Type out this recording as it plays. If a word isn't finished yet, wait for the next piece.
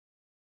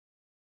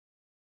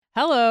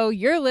Hello,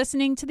 you're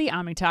listening to the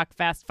OmniTalk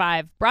Fast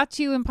 5, brought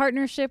to you in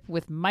partnership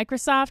with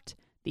Microsoft,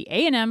 the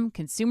A&M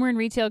Consumer and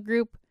Retail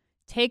Group,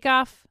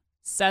 Takeoff,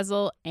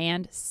 Sezzle,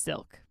 and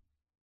Silk.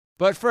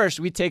 But first,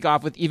 we take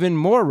off with even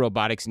more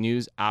robotics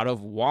news out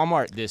of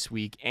Walmart this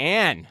week.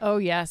 Anne. Oh,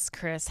 yes,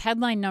 Chris.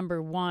 Headline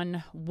number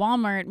one,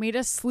 Walmart made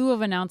a slew of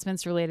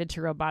announcements related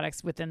to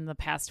robotics within the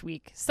past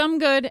week. Some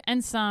good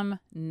and some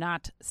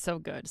not so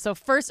good. So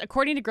first,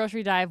 according to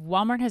Grocery Dive,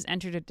 Walmart has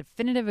entered a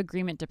definitive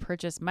agreement to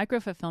purchase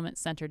micro-fulfillment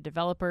center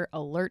developer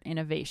Alert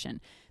Innovation.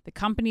 The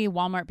company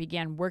Walmart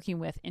began working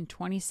with in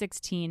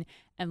 2016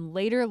 and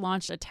later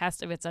launched a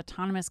test of its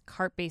autonomous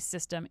cart-based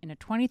system in a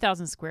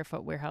 20,000 square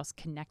foot warehouse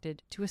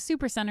connected to a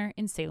supercenter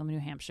in Salem, New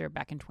Hampshire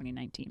back in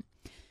 2019.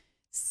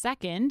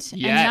 Second,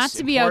 and not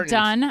to be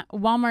outdone,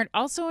 Walmart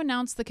also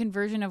announced the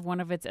conversion of one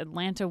of its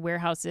Atlanta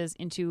warehouses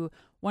into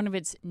one of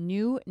its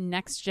new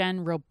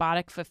next-gen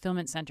robotic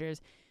fulfillment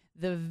centers,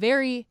 the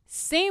very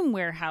same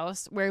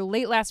warehouse where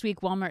late last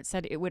week Walmart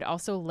said it would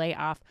also lay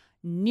off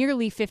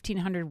nearly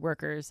 1,500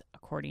 workers,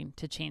 according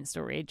to Chain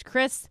Store Age.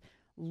 Chris,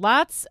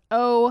 lots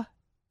of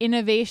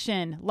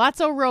innovation, lots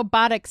of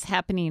robotics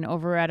happening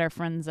over at our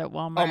friends at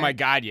Walmart. Oh my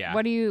God, yeah.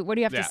 What do you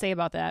have to say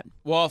about that?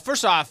 Well,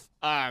 first off,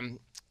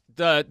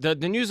 the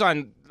news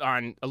on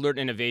Alert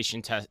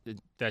Innovation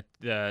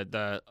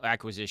the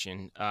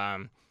acquisition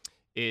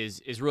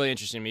is really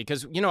interesting to me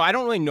because I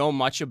don't really know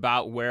much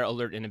about where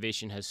Alert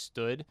Innovation has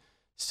stood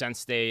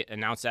since they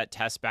announced that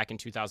test back in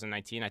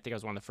 2019. I think I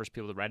was one of the first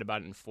people to write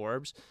about it in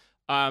Forbes.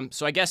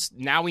 So I guess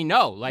now we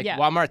know.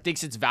 Walmart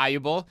thinks it's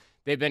valuable.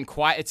 They've been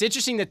quiet. It's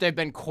interesting that they've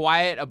been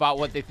quiet about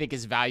what they think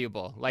is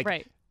valuable.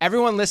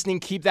 Everyone listening,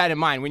 keep that in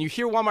mind. When you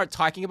hear Walmart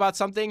talking about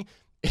something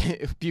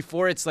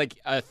before it's like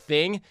a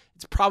thing,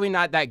 it's probably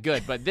not that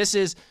good. But this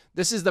is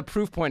the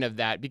proof point of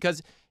that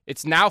because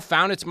it's now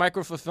found its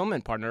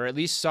micro-fulfillment partner, or at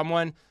least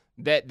someone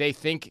that they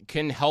think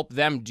can help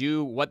them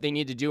do what they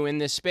need to do in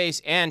this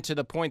space. And to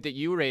the point that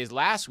you raised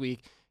last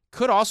week,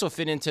 could also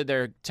fit into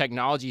their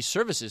technology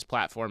services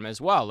platform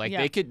as well.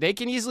 They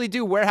can easily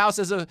do warehouse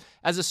as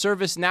a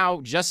service now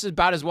just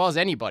about as well as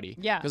anybody.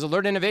 Yeah. Because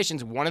Alert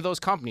Innovation's one of those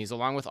companies,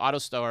 along with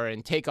AutoStore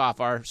and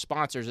Takeoff, our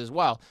sponsors as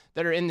well,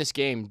 that are in this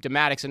game.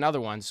 Dematic's another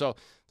one. So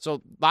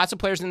lots of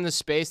players in this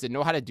space that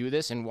know how to do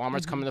this, and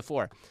Walmart's coming to the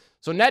fore.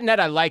 So net,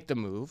 I like the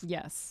move.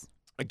 Yes.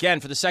 Again,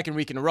 for the second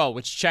week in a row,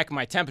 which check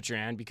my temperature,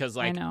 Ann, because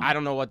I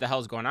don't know what the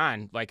hell's going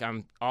on.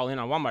 I'm all in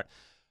on Walmart.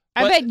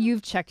 I bet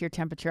you've checked your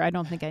temperature. I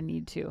don't think I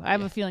need to. I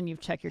have a feeling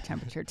you've checked your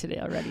temperature today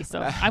already, so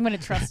I'm going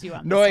to trust you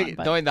on this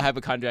one. Knowing the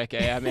hypochondriac I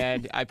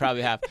am, I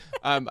probably have.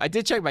 I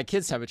did check my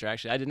kid's temperature,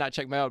 actually. I did not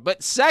check my own.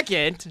 But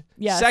second,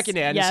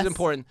 Ann, this is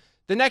important,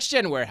 the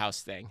next-gen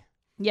warehouse thing.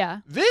 Yeah.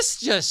 This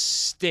just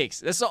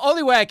stinks. That's the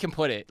only way I can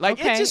put it. It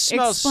just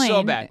smells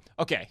so bad.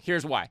 Okay,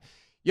 here's why.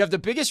 You have the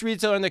biggest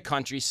retailer in the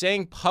country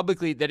saying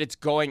publicly that it's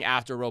going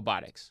after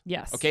robotics.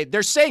 Yes. Okay,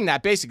 they're saying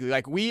that basically.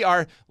 We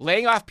are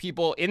laying off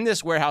people in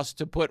this warehouse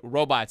to put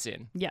robots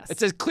in. Yes.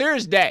 It's as clear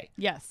as day.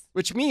 Yes.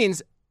 Which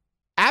means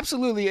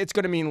absolutely it's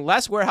going to mean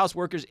less warehouse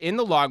workers in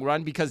the long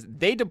run because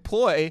they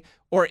employ,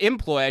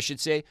 I should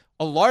say,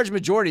 a large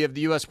majority of the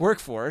U.S.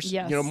 workforce,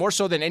 yes. More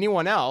so than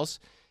anyone else.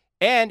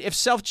 And if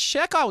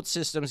self-checkout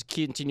systems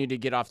continue to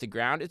get off the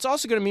ground, it's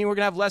also going to mean we're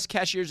going to have less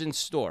cashiers in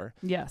store.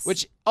 Yes.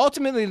 Which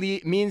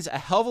ultimately means a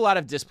hell of a lot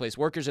of displaced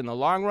workers in the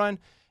long run.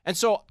 And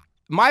so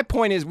my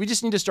point is we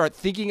just need to start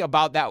thinking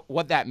about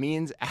what that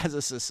means as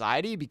a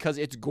society because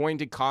it's going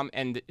to come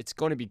and it's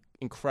going to be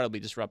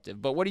incredibly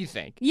disruptive. But what do you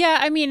think? Yeah,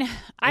 I mean,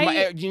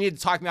 you need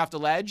to talk me off the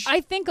ledge?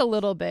 I think a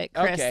little bit,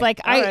 Chris.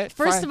 Okay.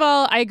 First of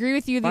all, I agree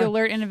with you. The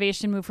Alert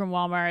Innovation move from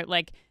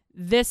Walmart,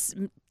 this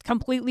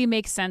completely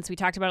makes sense. We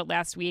talked about it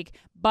last week,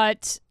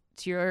 but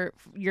to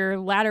your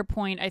latter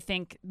point, I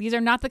think these are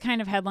not the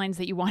kind of headlines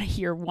that you want to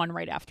hear one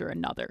right after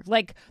another.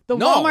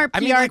 Walmart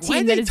PR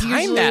team that is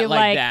usually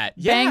that?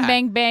 Bang,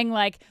 bang, bang.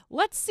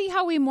 Let's see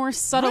how we more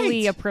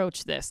subtly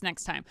approach this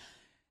next time.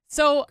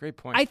 So great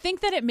point. I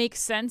think that it makes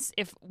sense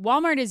if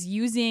Walmart is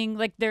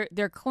using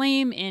their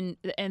claim in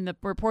the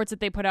reports that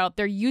they put out,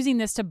 they're using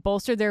this to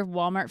bolster their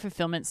Walmart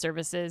fulfillment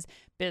services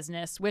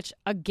business, which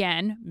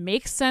again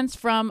makes sense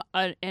from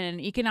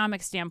an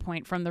economic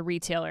standpoint from the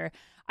retailer.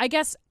 I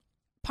guess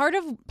part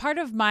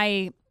of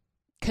my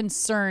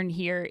concern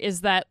here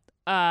is that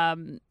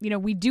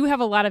we do have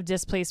a lot of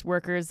displaced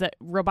workers that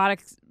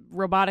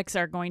robotics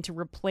are going to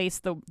replace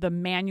the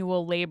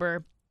manual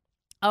labor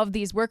of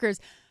these workers.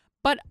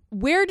 But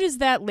where does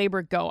that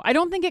labor go? I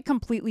don't think it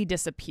completely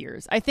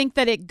disappears. I think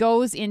that it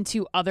goes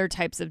into other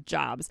types of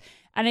jobs.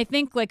 And I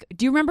think,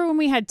 do you remember when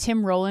we had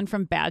Tim Rowland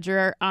from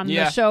Badger on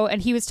the show?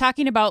 And he was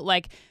talking about,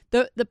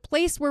 The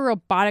place where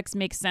robotics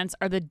makes sense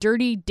are the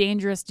dirty,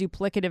 dangerous,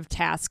 duplicative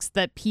tasks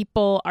that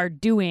people are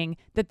doing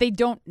that they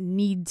don't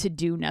need to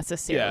do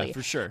necessarily. Yeah,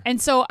 for sure.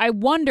 And so I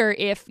wonder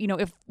if,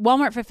 if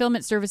Walmart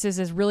Fulfillment Services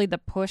is really the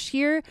push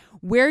here,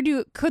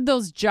 could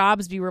those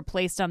jobs be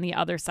replaced on the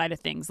other side of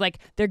things? Like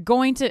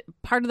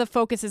part of the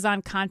focus is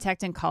on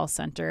contact and call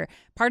center.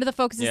 Part of the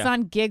focus is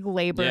on gig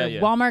labor,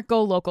 Walmart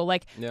Go Local.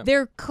 Like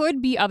there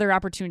could be other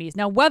opportunities.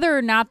 Now, whether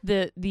or not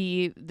the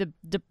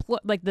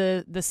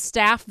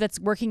staff that's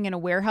working in a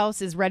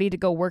warehouse is ready to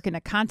go work in a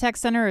contact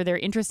center or they're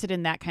interested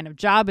in that kind of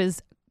job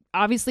is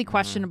obviously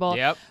questionable.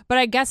 But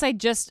I guess I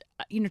just,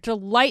 to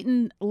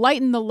lighten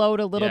the load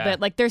a little bit,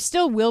 like there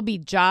still will be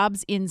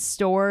jobs in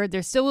store.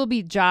 There still will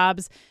be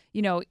jobs,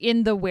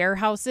 in the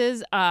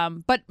warehouses.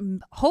 But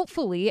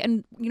hopefully,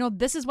 and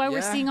this is why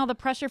we're seeing all the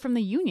pressure from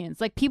the unions.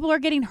 Like people are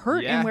getting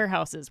hurt in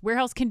warehouses.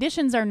 Warehouse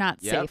conditions are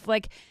not safe.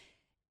 Like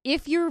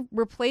if you're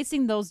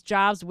replacing those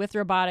jobs with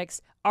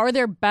robotics, are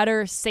there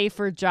better,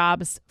 safer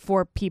jobs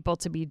for people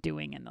to be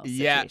doing in those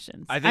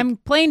situations? I'm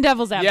playing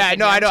devil's advocate. Yeah,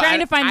 no, I know. I'm trying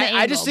to find the angle.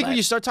 I just think when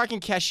you start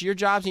talking cashier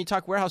jobs and you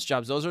talk warehouse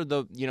jobs, those are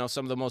the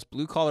some of the most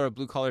blue collar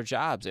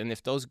jobs. And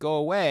if those go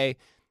away,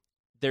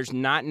 there's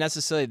not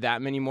necessarily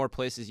that many more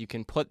places you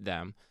can put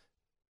them.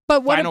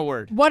 But Final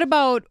word. What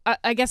about,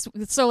 I guess,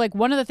 so like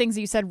one of the things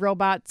that you said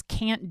robots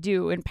can't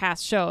do in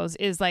past shows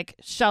is like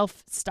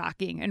shelf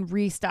stocking and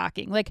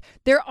restocking. Like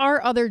there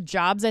are other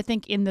jobs, I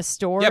think, in the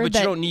store. Yeah, but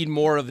you don't need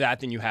more of that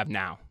than you have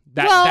now.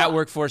 That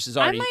workforce is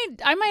already.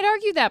 I might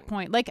argue that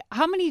point. Like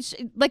how many,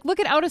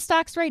 look at out of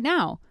stocks right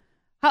now.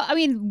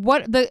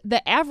 What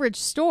the average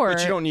store?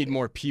 But you don't need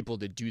more people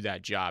to do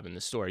that job in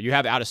the store. You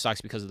have out of stocks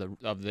because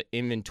of the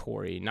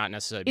inventory, not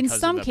necessarily because in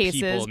some of the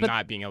cases, people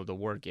not being able to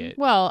work it.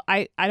 Well,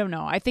 I don't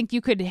know. I think you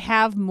could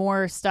have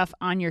more stuff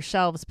on your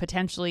shelves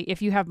potentially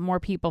if you have more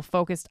people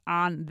focused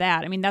on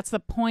that. I mean, that's the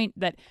point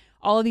that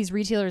all of these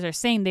retailers are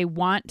saying they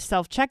want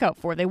self-checkout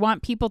for. They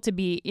want people to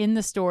be in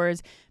the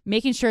stores,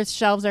 making sure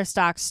shelves are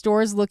stocked,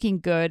 stores looking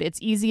good. It's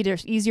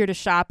easier to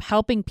shop,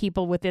 helping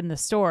people within the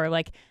store.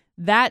 Like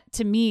that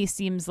to me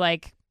seems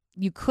like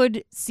you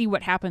could see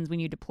what happens when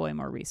you deploy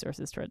more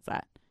resources towards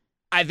that.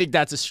 I think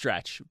that's a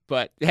stretch,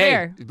 but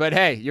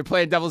hey, you're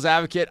playing devil's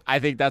advocate. I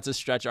think that's a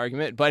stretch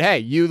argument, but hey,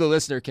 you, the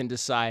listener, can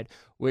decide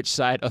which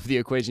side of the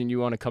equation you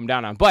want to come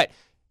down on. But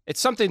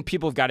it's something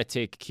people have got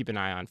to keep an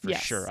eye on for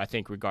sure. I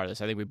think regardless,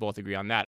 I think we both agree on that.